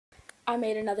I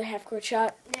made another half-court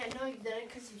shot. Yeah, no, you didn't,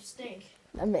 because you stink.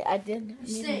 I did. You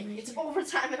stink. It's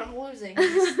overtime and I'm losing.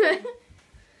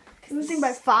 Losing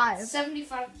by 5.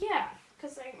 75. Yeah,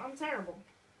 because I'm terrible.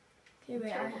 Okay,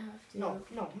 wait, I have to. No,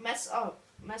 mess up.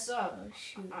 Mess up. Oh,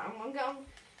 shoot. I'm going,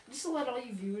 just to let all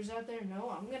you viewers out there know,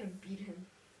 I'm going to beat him.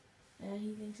 Yeah,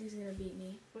 he thinks he's going to beat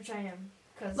me. Which I am.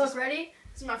 Cause Look, ready?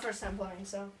 This is my first time playing,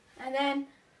 so. And then,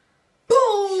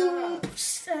 boom!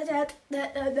 That's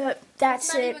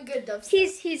It's not it. even good dubstep.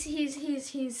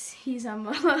 He's I'm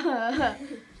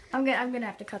gonna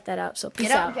have to cut that out. So peace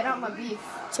out. Get out my beef.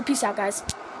 So peace out, guys.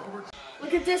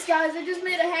 Look at this, guys. I just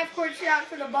made a half-court shot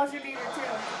for the buzzer beater too.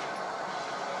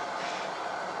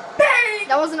 Bang!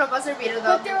 That wasn't a buzzer beater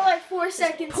though. But there were like 4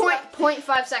 seconds. left.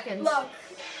 0.5 seconds. Look.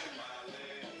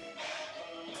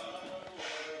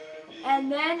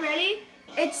 And then ready?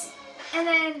 It's in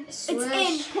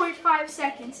 0.5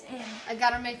 seconds in. I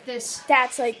gotta make this.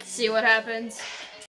 That's like. See what happens.